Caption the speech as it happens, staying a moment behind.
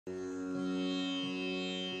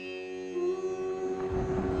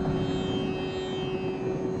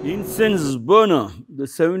Incense Burner, the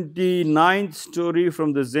 79th story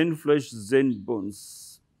from the Zen flesh, Zen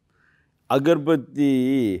bones.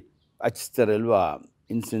 Agarbatti hachtaralva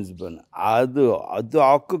incense burner. Adu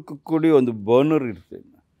ಹಾಕಕ್ಕೆ ಕೂಡಿ ಒಂದು burner ಇರ್ತದೆ.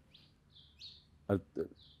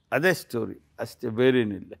 ಅದೇ story, ಅಷ್ಟೇ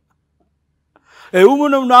ಬೇರೇನಿಲ್ಲ. A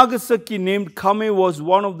woman of Nagasaki named Kame was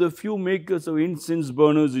one of the few makers of incense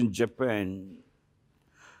burners in Japan.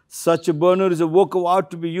 Such a burner is a work of art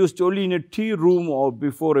to be used only in a tea room or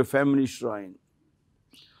before a family shrine.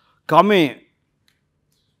 Kame,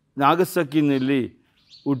 ನಾಗಸಾಕಿನಲ್ಲಿ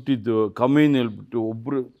ಹುಟ್ಟಿದ್ದು. ಕಮೆಯನ್ನು ಹೇಳ್ಬಿಟ್ಟು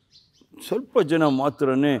ಒಬ್ಬರು ಸ್ವಲ್ಪ ಜನ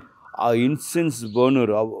ಮಾತ್ರನೇ ಆ incense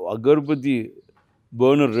burner, ಅಗರಬತ್ತಿ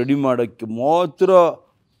burner ready ಮಾಡೋಕ್ಕೆ ಮಾತ್ರ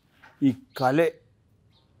ಈ ಕಲೆ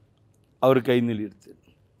ಅವ್ರ ಕೈನಲ್ಲಿ ಇರ್ತದೆ.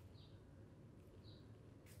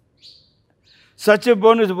 Such a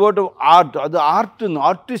burner is a word of art. ಅದು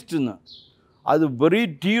ಆರ್ಟಿಸ್ಟನ್ನು ಅದು ಬರೀ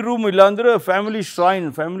ಟೀ ರೂಮ್ ಇಲ್ಲಾಂದರೆ ಫ್ಯಾಮಿಲಿ ಶ್ರೈನ್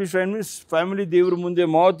ಮೀನ್ಸ್ ಫ್ಯಾಮಿಲಿ ದೇವ್ರ ಮುಂದೆ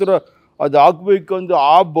ಮಾತ್ರ ಅದು ಹಾಕಬೇಕು ಅಂದ್ರೆ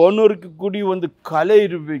ಆ ಬರ್ನರ್ಗೆ ಕೂಡಿ ಒಂದು ಕಲೆ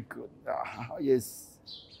ಇರಬೇಕು. ಎಸ್,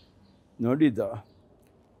 ನೋಡಿದ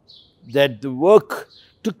that the work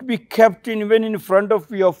to be kept in even in front of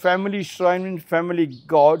your family shrine and family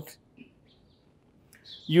god,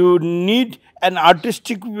 you need an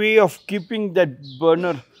artistic way of keeping that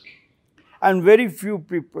burner, and very few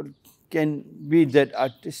people can be that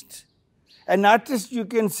artist. An artist, you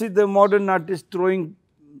can see the modern artist throwing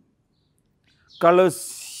colors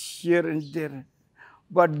here and there,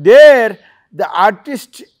 but there the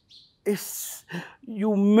artist is,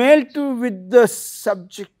 you melt with the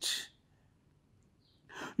subject.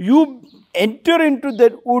 You enter into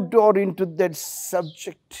that wood or into that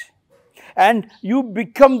subject, and you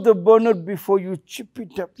become the burner before you chip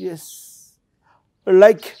it up. Yes,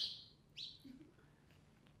 like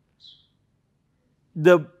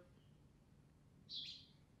the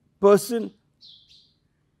person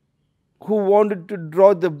who wanted to draw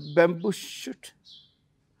the bamboo shoot.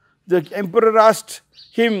 The emperor asked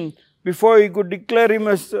him before he could declare him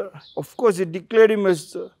as, of course he declared him as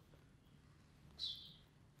the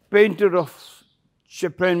painter of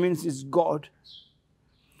Japan, means his god.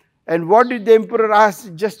 And what did the emperor ask?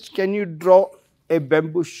 Just, can you draw a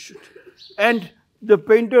bamboo shoot? And the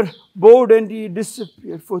painter bowed and he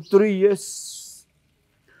disappeared for 3 years.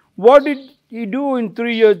 What did he do in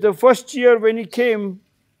 3 years? The first year when he came,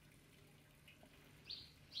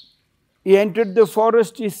 he entered the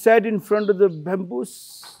forest, he sat in front of the bamboos.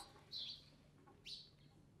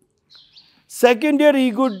 Second year, he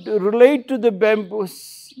could relate to the bamboos,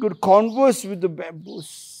 he could converse with the bamboos.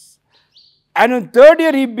 And in third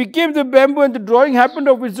year, he became the bamboo and the drawing happened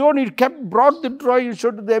of his own. He brought the drawing, he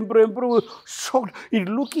showed to the emperor. Emperor was shocked, it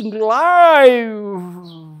looking live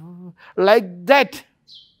like that.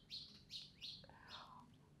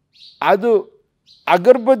 ಅದು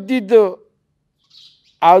ಅಗರಬತ್ತಿದ್ದು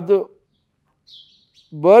ಅದು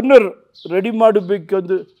burner ready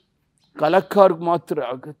ಮಾಡಬೇಕಂದ್ರೆ ಕಲಾಕಾರಕ್ಕೆ ಮಾತ್ರ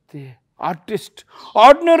ಆಗುತ್ತೆ. Artist,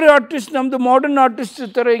 ordinary artist, ನಮ್ಮದು modern artist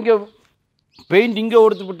ಥರ ಹಿಂಗೆ paint ಹಿಂಗೆ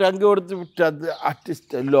ಹೊಡೆದ್ಬಿಟ್ಟು ಹಂಗೆ ಹೊಡೆದ್ಬಿಟ್ಟು ಅದು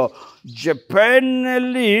ಆರ್ಟಿಸ್ಟ್ ಅಲ್ಲೋ.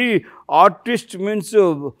 ಜಪಾನಲ್ಲಿ ಆರ್ಟಿಸ್ಟ್ ಮೀನ್ಸ್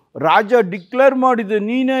ರಾಜ ಡಿಕ್ಲೇರ್ ಮಾಡಿದ,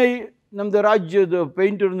 ನೀನೇ ನಮ್ಮದು ರಾಜ್ಯದ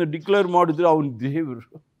ಪೇಂಟರ್ನ ಡಿಕ್ಲೇರ್ ಮಾಡಿದ್ರೆ ಅವನ ದೇವರು.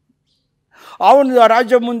 ಅವನು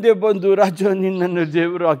ರಾಜ ಮುಂದೆ ಬಂದು, ರಾಜ ನಿನ್ನನ್ನು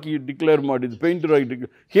ದೇವರು ಹಾಕಿ ಡಿಕ್ಲೇರ್ ಮಾಡಿದ್ದು, ಪೇಂಟರ್ ಆಗಿ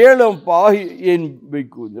ಹೇಳಪ್ಪ ಏನು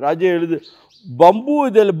ಬೇಕು ಅಂತ. ರಾಜ ಹೇಳಿದ, ಬಂಬೂ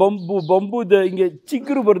ಇದೆಲ್ಲ, ಬಂಬೂದ ಹಿಂಗೆ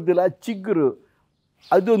ಚಿಗುರು ಬರ್ದಿಲ್ಲ, ಆ ಚಿಗುರು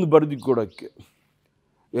ಅದೊಂದು ಬರೆದು ಕೊಡೋಕ್ಕೆ.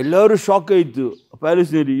 ಎಲ್ಲರೂ ಶಾಕ್ ಆಯಿತು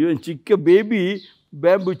ಪ್ಯಾಲೇಸ್ನಲ್ಲಿ, ಏನು ಚಿಕ್ಕ ಬೇಬಿ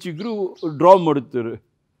ಬ್ಯಾಂಬು ಚಿಗುರು ಡ್ರಾ ಮಾಡುತ್ತಾರೆ.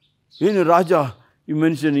 ಏನು ರಾಜ ಈ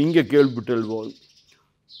ಮನುಷ್ಯನ ಹಿಂಗೆ ಕೇಳ್ಬಿಟ್ಟಲ್ವ.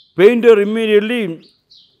 ಪೇಂಟರ್ ಇಮ್ಮಿಡಿಯೇಟ್ಲಿ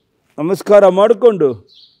ನಮಸ್ಕಾರ ಮಾಡಿಕೊಂಡು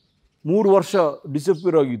 3 ವರ್ಷ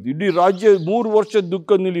ಡಿಸಪಿಯರ್ ಆಗಿದ್ದು. ಇಡೀ ರಾಜ್ಯ 3 ವರ್ಷ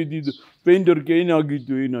ದುಃಖದಲ್ಲಿ ಇದ್ದಿದ್ದು, ಪೇಂಟರ್ಗೆ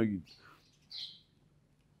ಏನಾಗಿತ್ತು.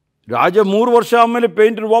 ರಾಜ 3 ವರ್ಷ ಆಮೇಲೆ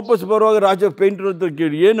ಪೇಂಟರ್ ವಾಪಸ್ ಬರುವಾಗ ರಾಜ ಪೇಂಟರ್ ಅಂತ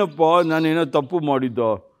ಕೇಳಿ, ಏನಪ್ಪ ನಾನೇನೋ ತಪ್ಪು ಮಾಡಿದ್ದ.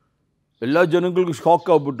 ಎಲ್ಲ ಜನಗಳಿಗೂ ಶಾಕ್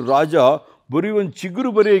ಆಗ್ಬಿಟ್ಟು, ರಾಜ ಬರೀ ಒಂದು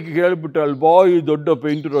ಚಿಗುರು ಬರೆಯೋಕ್ಕೆ ಹೇಳ್ಬಿಟ್ಟ ಅಲ್ವಾ ಈ ದೊಡ್ಡ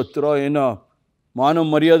ಪೇಂಟರ್ ಹತ್ರ, ಏನೋ ಮಾನವ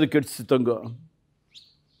ಮರ್ಯಾದೆ ಕೆಡಿಸ್ತಂಗ.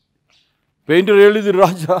 ಪೇಂಟರ್ ಹೇಳಿದ್ರು,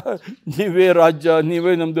 ರಾಜ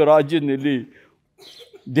ನೀವೇ ನಮ್ಮದು ರಾಜ್ಯದಲ್ಲಿ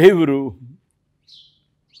ದೇವರು,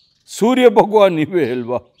 ಸೂರ್ಯ ಭಗವಾನ್ ನೀವೇ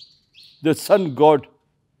ಅಲ್ವಾ, ದ ಸನ್ ಗಾಡ್.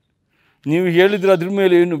 ನೀವು ಹೇಳಿದ್ರೆ ಅದ್ರ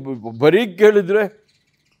ಮೇಲೆ ಏನು ಬರೀ ಕೇಳಿದ್ರೆ.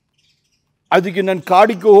 ಅದಕ್ಕೆ ನಾನು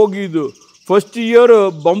ಕಾಡಿಗೆ ಹೋಗಿದ್ದು. ಫಸ್ಟ್ ಇಯರ್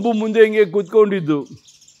ಬಂಬು ಮುಂದೆ ಹಿಂಗೆ ಕೂತ್ಕೊಂಡಿದ್ದು,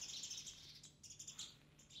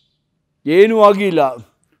 ಏನೂ ಆಗಿಲ್ಲ,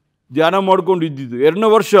 ಧ್ಯಾನ ಮಾಡ್ಕೊಂಡಿದ್ದು. 2ನೇ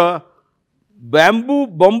ವರ್ಷ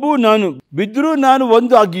ಬಂಬು ನಾನು ಬಿದ್ದರೂ ನಾನು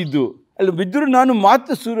ಒಂದು ಆಗಿದ್ದು, ಅಲ್ಲಿ ಬಿದ್ದರೂ ನಾನು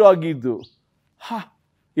ಮಾತು ಶುರು ಆಗಿದ್ದು.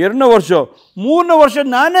 2ನೇ ವರ್ಷ 3ನೇ ವರ್ಷ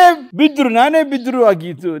ನಾನೇ ಬಿದ್ರು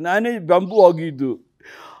ಆಗಿದ್ದು, ನಾನೇ ಬ್ಯಾಂಬು ಆಗಿದ್ದು.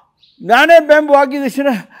 ನಾನೇ ಬ್ಯಾಂಬು ಆಗಿದ್ದ ತಕ್ಷಣ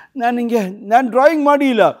ನಾನು ಡ್ರಾಯಿಂಗ್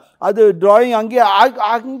ಮಾಡಿಲ್ಲ. ಅದು ಡ್ರಾಯಿಂಗ್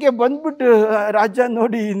ಹಂಗೆ ಬಂದ್ಬಿಟ್ಟು ರಾಜ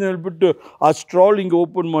ನೋಡಿ ಹೇಳ್ಬಿಟ್ಟು ಆ ಸ್ಟ್ರಾಲ್ ಹಿಂಗೆ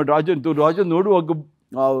ಓಪನ್ ಮಾಡಿ ರಾಜ ನೋಡುವಾಗ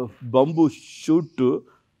ಆ ಬಂಬು ಶೂಟು,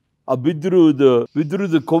 ಆ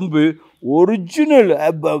ಬಿದ್ದಿರೋದು ಕೊಂಬೆ ಒರಿಜಿನಲ್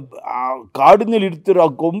ಕಾಡಿನಲ್ಲಿ ಇರ್ತಾರೆ ಆ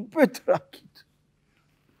ಕೊಂಬೆ ಥರ ಹಾಕಿತ್ತು.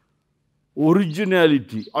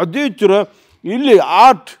 ಒರಿಜಿನಾಲಿಟಿ. ಅದೇ ಥರ ಇಲ್ಲಿ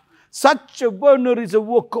art. Such a burner is a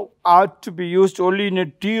work of art to be used only in a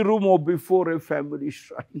tea room or before a family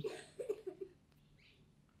shrine.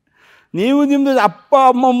 ನೀವು ನಿಮ್ಮದು ಅಪ್ಪ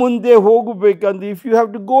ಅಮ್ಮ ಮುಂದೆ ಹೋಗಬೇಕಂದ್ರೆ, if you have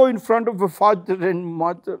to go in front of a father and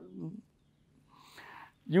mother,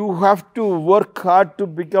 you have to work hard to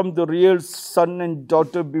become the real son and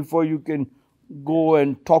daughter before you can go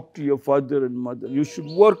and talk to your father and mother. You should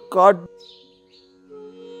work hard.